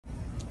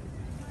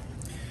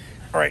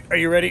All right, are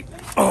you ready?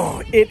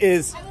 Oh, it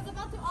is. I was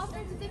about to offer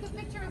to take a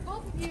picture of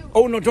both of you.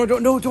 Oh, no, don't.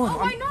 Oh,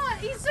 why not?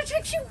 He's such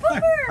a cute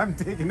boomer. I'm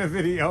taking a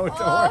video. Don't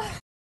worry.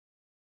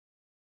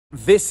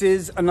 This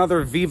is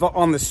another Viva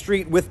on the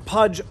street with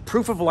Pudge.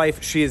 Proof of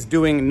life. She is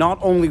doing not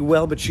only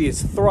well, but she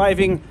is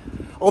thriving.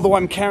 Although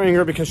I'm carrying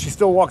her because she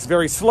still walks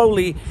very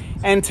slowly.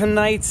 And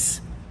tonight's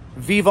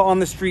Viva on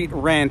the street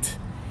rant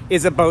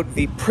is about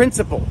the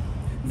principle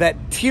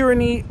that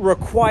tyranny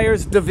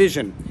requires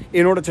division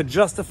in order to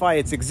justify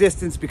its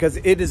existence, because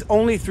it is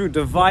only through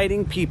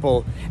dividing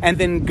people and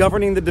then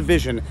governing the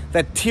division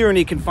that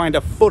tyranny can find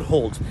a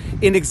foothold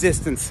in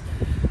existence.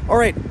 All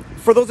right,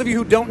 for those of you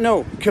who don't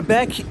know,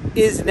 Quebec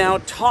is now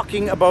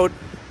talking about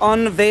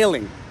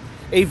unveiling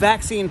a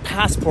vaccine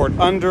passport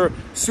under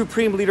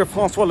Supreme Leader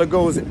François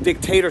Legault's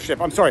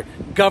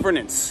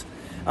governance.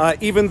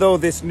 Even though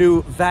this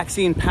new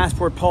vaccine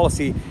passport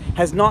policy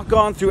has not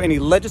gone through any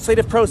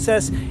legislative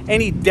process,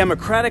 any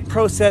democratic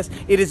process,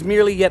 it is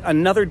merely yet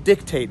another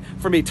dictate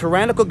from a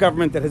tyrannical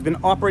government that has been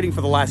operating for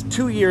the last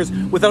 2 years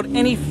without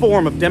any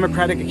form of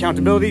democratic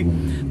accountability.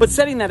 But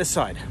setting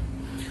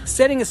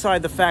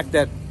aside the fact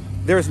that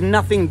there is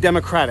nothing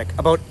democratic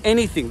about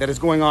anything that is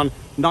going on,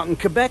 not in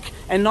Quebec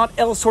and not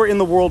elsewhere in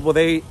the world where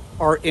they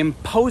are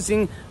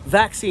imposing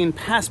vaccine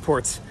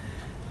passports,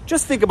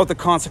 just think about the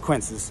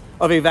consequences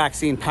of a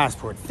vaccine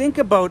passport. Think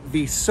about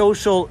the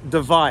social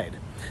divide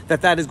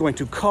that is going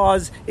to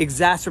cause,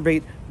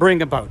 exacerbate, bring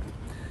about.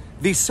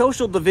 The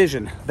social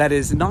division that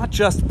is not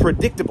just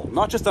predictable,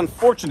 not just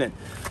unfortunate,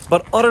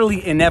 but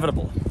utterly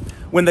inevitable.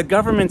 When the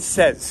government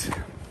says,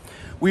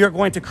 we are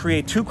going to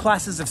create two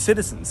classes of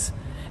citizens,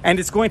 and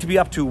it's going to be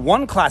up to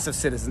one class of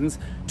citizens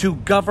to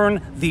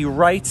govern the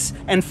rights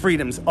and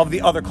freedoms of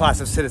the other class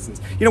of citizens.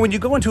 You know, when you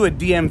go into a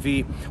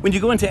DMV, when you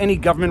go into any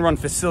government-run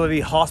facility,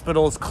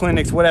 hospitals,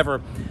 clinics,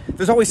 whatever,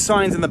 there's always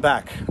signs in the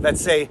back that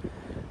say,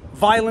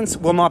 violence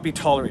will not be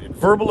tolerated.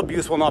 Verbal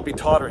abuse will not be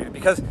tolerated,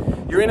 because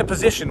you're in a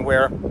position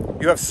where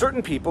you have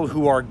certain people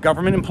who are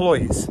government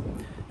employees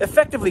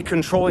effectively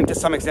controlling to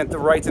some extent the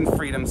rights and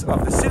freedoms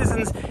of the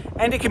citizens,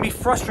 and it can be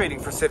frustrating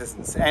for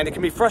citizens, and it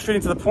can be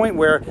frustrating to the point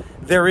where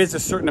there is a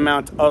certain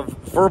amount of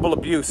verbal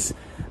abuse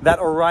that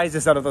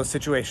arises out of those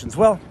situations.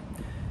 Well,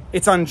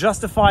 it's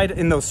unjustified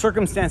in those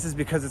circumstances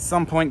because at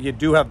some point you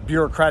do have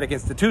bureaucratic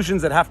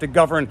institutions that have to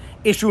govern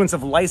issuance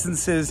of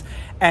licenses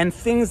and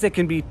things that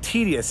can be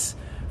tedious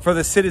for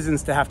the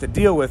citizens to have to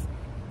deal with.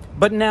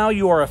 But now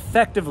you are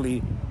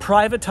effectively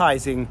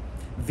privatizing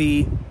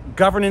the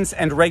governance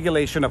and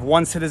regulation of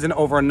one citizen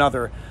over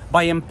another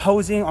by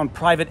imposing on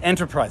private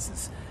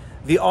enterprises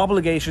the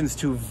obligations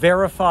to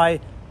verify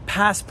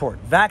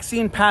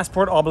vaccine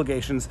passport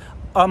obligations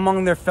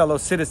among their fellow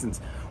citizens.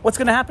 What's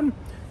going to happen?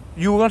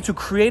 You want to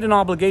create an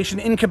obligation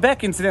in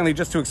Quebec, incidentally,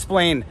 just to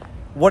explain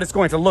what it's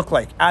going to look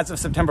like as of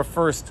September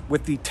 1st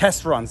with the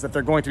test runs that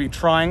they're going to be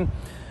trying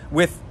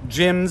with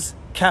gyms,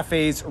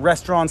 cafes,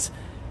 restaurants.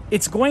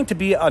 It's going to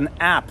be an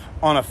app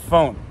on a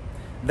phone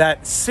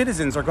that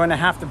citizens are going to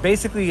have to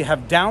basically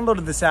have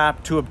downloaded this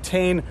app to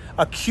obtain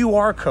a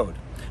QR code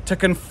to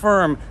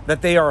confirm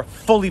that they are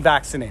fully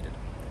vaccinated.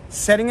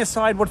 Setting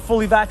aside what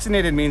fully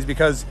vaccinated means,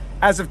 because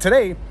as of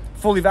today,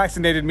 fully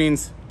vaccinated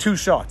means 2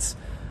 shots.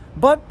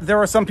 But there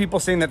are some people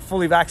saying that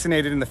fully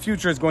vaccinated in the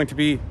future is going to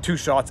be 2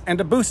 shots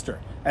and a booster.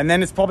 And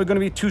then it's probably going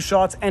to be 2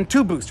 shots and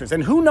 2 boosters.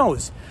 And who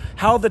knows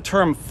how the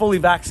term fully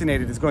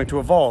vaccinated is going to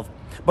evolve.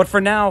 But for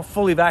now,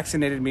 fully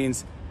vaccinated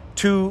means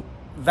 2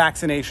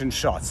 vaccination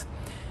shots.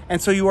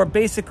 And so you are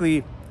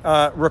basically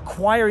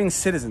requiring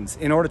citizens,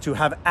 in order to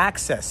have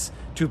access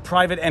to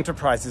private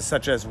enterprises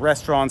such as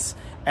restaurants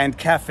and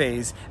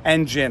cafes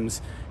and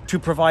gyms, to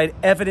provide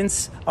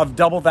evidence of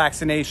double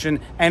vaccination.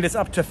 And it's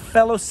up to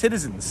fellow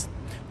citizens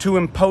to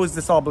impose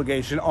this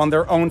obligation on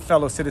their own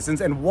fellow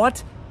citizens. And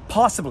what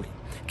possibly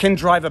can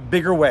drive a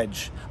bigger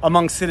wedge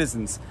among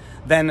citizens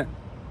than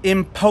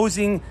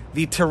imposing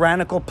the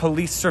tyrannical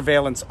police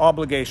surveillance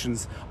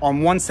obligations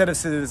on one set of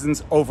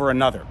citizens over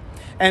another?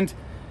 And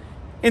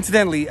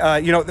incidentally,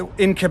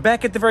 in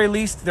Quebec at the very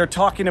least, they're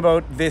talking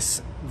about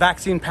this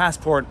vaccine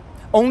passport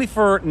only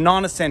for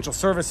non-essential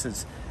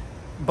services.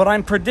 But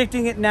I'm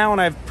predicting it now, and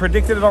I've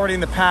predicted it already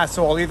in the past,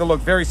 so I'll either look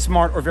very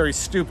smart or very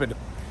stupid.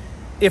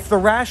 If the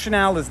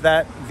rationale is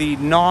that the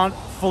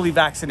non-fully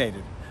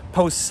vaccinated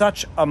pose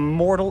such a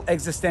mortal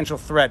existential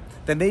threat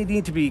that they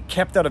need to be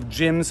kept out of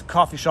gyms,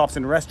 coffee shops,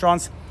 and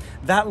restaurants,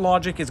 that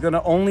logic is going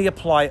to only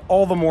apply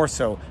all the more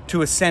so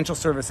to essential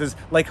services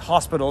like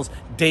hospitals,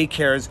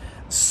 daycares,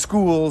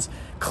 schools,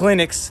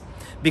 clinics,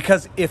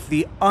 because if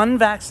the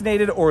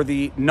unvaccinated or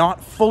the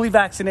not fully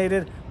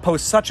vaccinated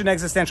pose such an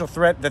existential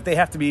threat that they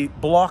have to be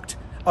blocked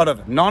out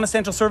of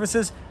non-essential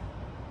services,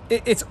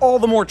 it's all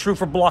the more true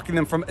for blocking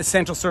them from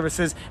essential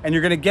services. And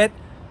you're going to get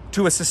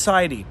to a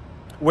society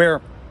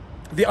where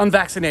the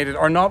unvaccinated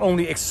are not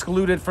only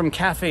excluded from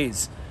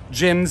cafes,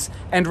 gyms,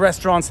 and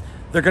restaurants,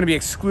 they're going to be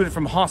excluded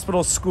from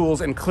hospitals,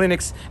 schools, and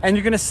clinics. And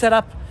you're going to set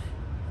up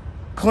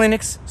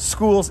clinics,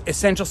 schools,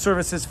 essential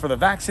services for the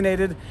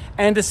vaccinated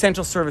and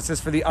essential services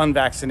for the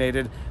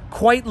unvaccinated,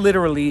 quite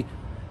literally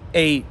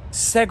a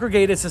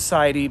segregated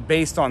society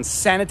based on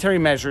sanitary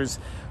measures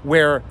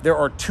where there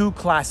are two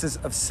classes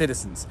of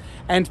citizens.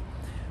 And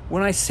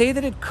when I say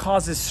that it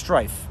causes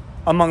strife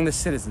among the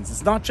citizens,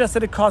 it's not just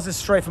that it causes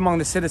strife among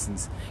the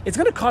citizens. It's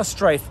going to cause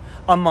strife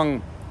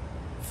among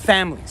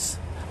families,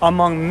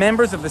 among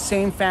members of the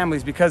same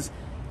families, because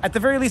at the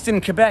very least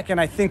in Quebec, and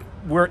I think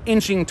we're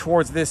inching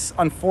towards this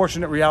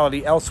unfortunate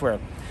reality elsewhere,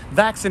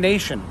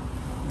 vaccination,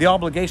 the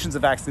obligations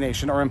of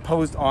vaccination are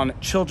imposed on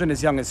children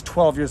as young as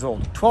 12 years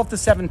old, 12 to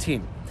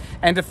 17.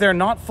 And if they're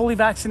not fully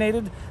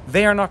vaccinated,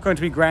 they are not going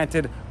to be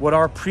granted what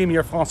our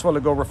Premier François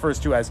Legault refers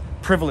to as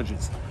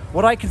privileges.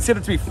 What I consider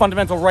to be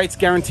fundamental rights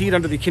guaranteed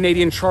under the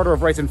Canadian Charter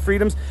of Rights and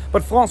Freedoms,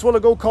 but François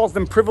Legault calls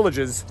them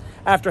privileges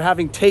after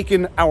having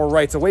taken our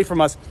rights away from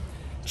us.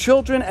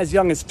 Children as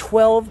young as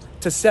 12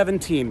 to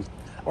 17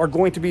 are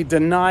going to be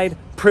denied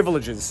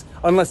privileges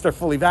unless they're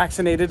fully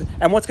vaccinated.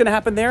 And what's going to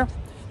happen there?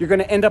 You're going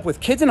to end up with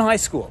kids in high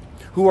school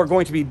who are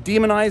going to be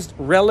demonized,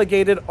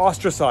 relegated,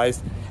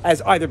 ostracized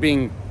as either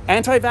being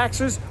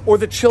anti-vaxxers or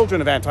the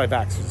children of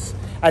anti-vaxxers,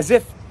 as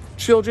if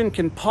children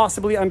can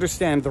possibly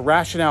understand the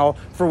rationale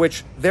for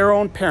which their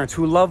own parents,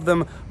 who love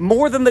them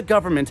more than the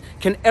government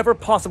can ever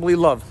possibly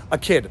love a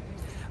kid,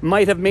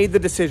 might have made the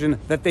decision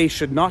that they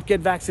should not get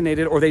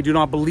vaccinated, or they do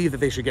not believe that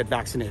they should get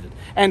vaccinated.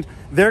 And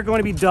they're going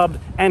to be dubbed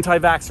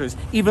anti-vaxxers,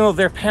 even though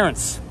their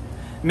parents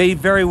may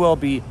very well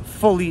be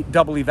fully,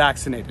 doubly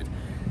vaccinated.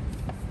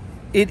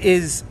 It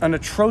is an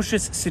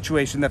atrocious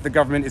situation that the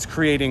government is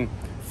creating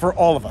for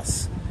all of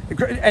us.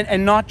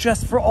 And not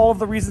just for all of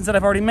the reasons that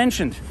I've already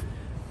mentioned.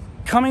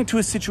 Coming to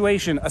a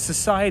situation, a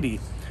society,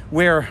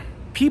 where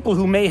people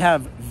who may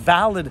have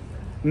valid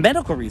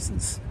medical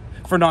reasons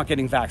for not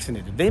getting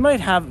vaccinated, they might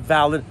have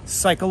valid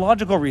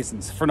psychological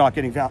reasons for not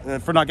getting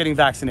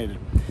vaccinated.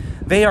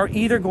 They are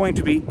either going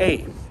to be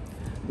A,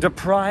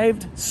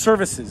 deprived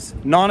services,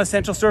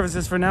 non-essential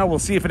services for now, we'll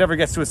see if it ever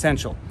gets to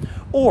essential,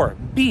 or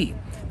B,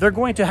 they're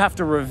going to have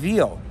to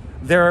reveal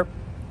their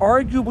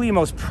arguably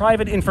most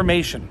private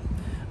information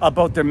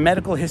about their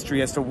medical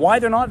history as to why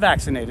they're not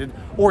vaccinated,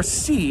 or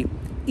C,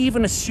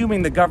 even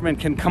assuming the government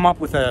can come up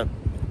with a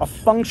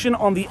function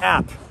on the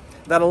app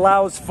that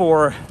allows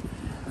for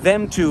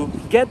them to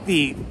get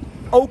the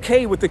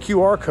okay with the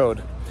QR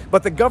code,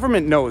 but the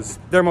government knows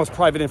their most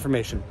private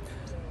information.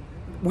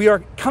 We are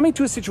coming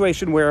to a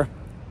situation where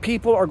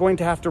people are going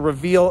to have to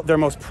reveal their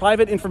most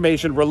private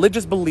information,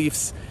 religious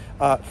beliefs,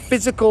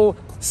 physical,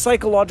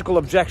 psychological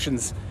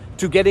objections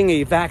to getting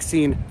a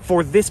vaccine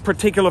for this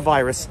particular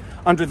virus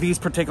under these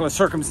particular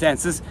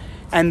circumstances.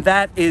 And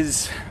that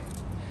is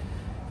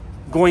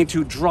going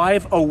to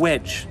drive a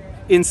wedge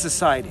in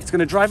society. It's going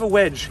to drive a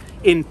wedge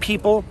in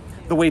people,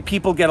 the way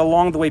people get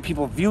along, the way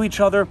people view each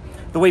other,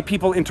 the way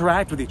people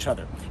interact with each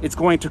other. It's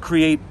going to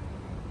create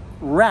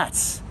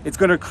rats. It's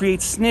going to create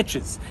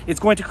snitches. It's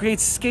going to create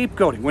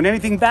scapegoating. When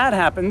anything bad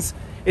happens,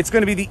 it's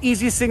going to be the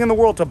easiest thing in the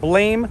world to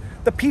blame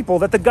the people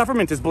that the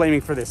government is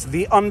blaming for this,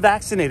 the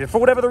unvaccinated, for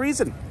whatever the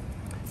reason.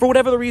 For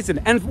whatever the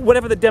reason, and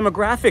whatever the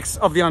demographics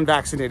of the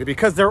unvaccinated,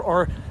 because there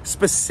are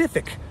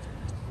specific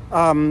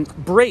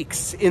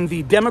breaks in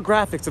the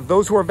demographics of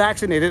those who are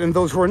vaccinated and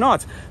those who are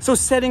not. So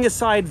setting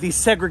aside the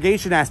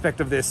segregation aspect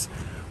of this,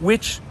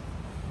 which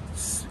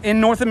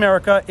in North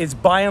America is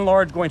by and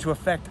large going to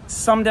affect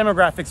some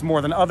demographics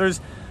more than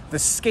others, the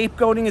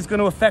scapegoating is going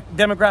to affect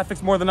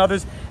demographics more than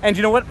others. And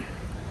you know what?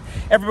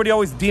 Everybody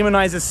always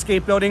demonizes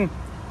scapegoating.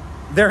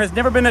 There has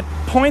never been a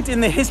point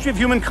in the history of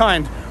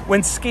humankind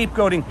when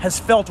scapegoating has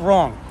felt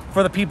wrong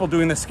for the people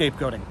doing the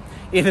scapegoating.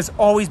 It has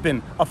always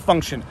been a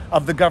function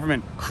of the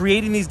government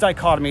creating these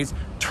dichotomies,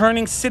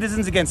 turning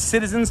citizens against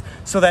citizens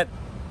so that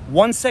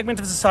one segment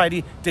of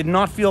society did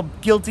not feel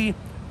guilty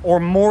or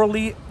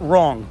morally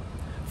wrong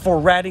for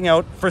ratting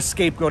out, for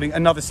scapegoating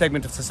another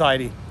segment of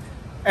society.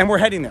 And we're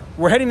heading there.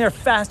 We're heading there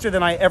faster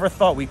than I ever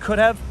thought we could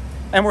have.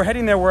 And we're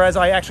heading there whereas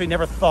I actually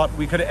never thought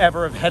we could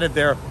ever have headed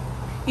there.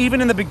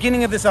 Even in the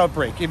beginning of this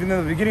outbreak, even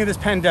in the beginning of this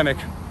pandemic,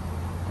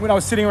 when I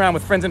was sitting around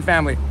with friends and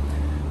family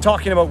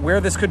talking about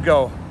where this could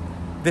go,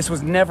 this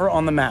was never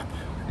on the map.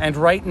 And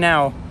right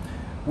now,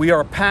 we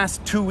are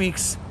past 2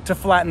 weeks to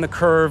flatten the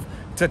curve,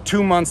 to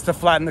 2 months to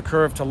flatten the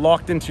curve, to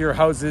locked into your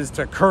houses,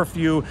 to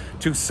curfew,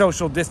 to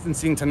social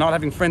distancing, to not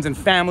having friends and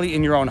family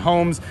in your own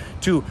homes,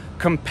 to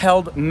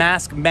compelled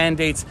mask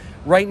mandates.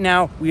 Right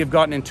now, we have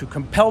gotten into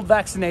compelled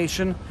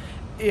vaccination,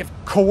 if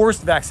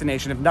coerced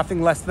vaccination, if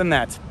nothing less than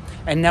that.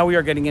 And now we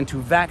are getting into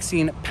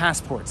vaccine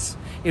passports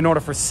in order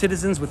for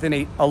citizens within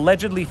a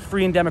allegedly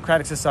free and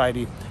democratic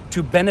society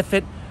to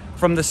benefit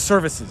from the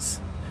services,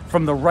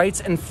 from the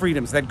rights and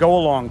freedoms that go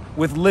along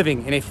with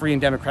living in a free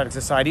and democratic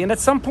society. And at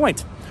some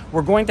point,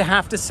 we're going to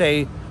have to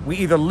say we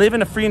either live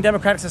in a free and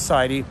democratic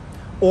society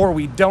or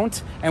we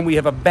don't, and we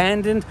have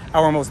abandoned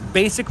our most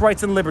basic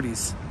rights and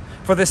liberties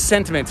for this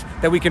sentiment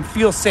that we can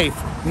feel safe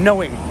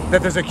knowing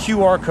that there's a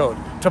QR code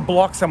to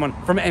block someone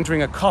from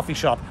entering a coffee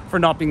shop for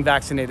not being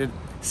vaccinated,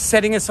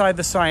 setting aside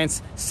the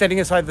science, setting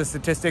aside the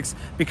statistics,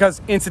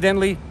 because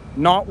incidentally,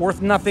 not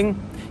worth nothing,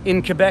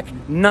 In Quebec,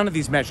 none of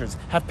these measures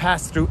have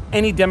passed through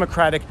any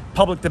democratic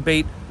public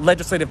debate,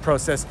 legislative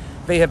process.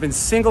 They have been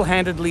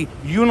single-handedly,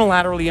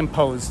 unilaterally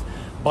imposed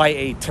by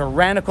a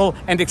tyrannical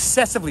and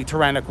excessively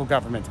tyrannical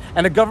government,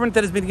 and a government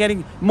that has been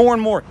getting more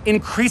and more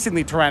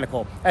increasingly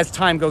tyrannical as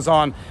time goes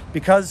on,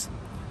 because,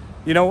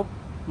 you know,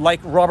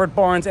 like Robert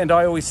Barnes and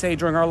I always say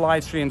during our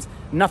live streams,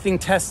 nothing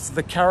tests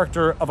the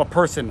character of a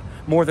person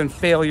more than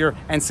failure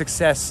and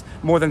success,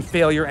 more than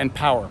failure and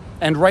power.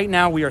 And right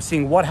now we are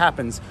seeing what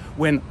happens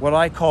when what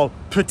I call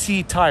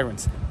petty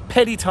tyrants,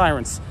 petty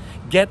tyrants,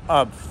 get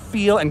a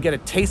feel and get a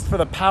taste for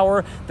the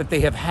power that they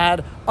have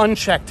had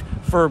unchecked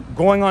for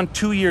going on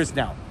 2 years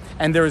now.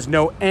 And there is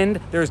no end,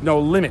 there is no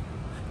limit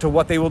to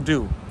what they will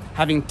do.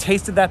 Having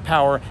tasted that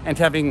power and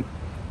having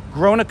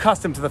grown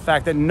accustomed to the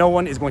fact that no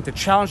one is going to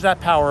challenge that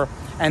power,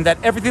 and that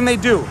everything they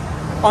do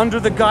under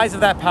the guise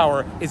of that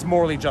power is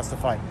morally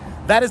justified.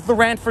 That is the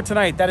rant for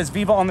tonight. That is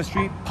Viva on the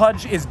street.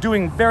 Pudge is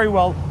doing very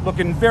well,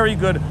 looking very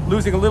good,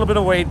 losing a little bit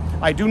of weight.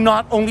 I do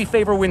not only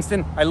favor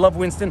Winston. I love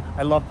Winston.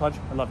 I love Pudge.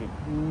 I love you.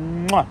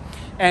 Mwah.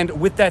 And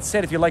with that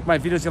said, if you like my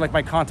videos, you like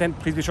my content,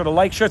 please be sure to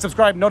like, share,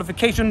 subscribe.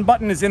 Notification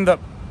button is in the,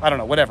 I don't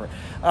know, whatever.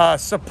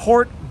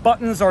 Support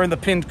buttons are in the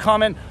pinned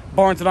comment.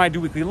 Barnes and I do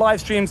weekly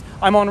live streams.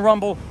 I'm on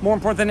Rumble. More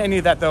important than any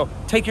of that, though,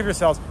 take care of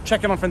yourselves.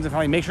 Check in on friends and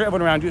family. Make sure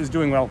everyone around you is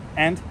doing well.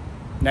 And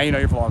now you know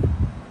your vlog.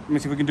 Let me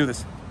see if we can do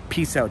this.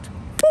 Peace out.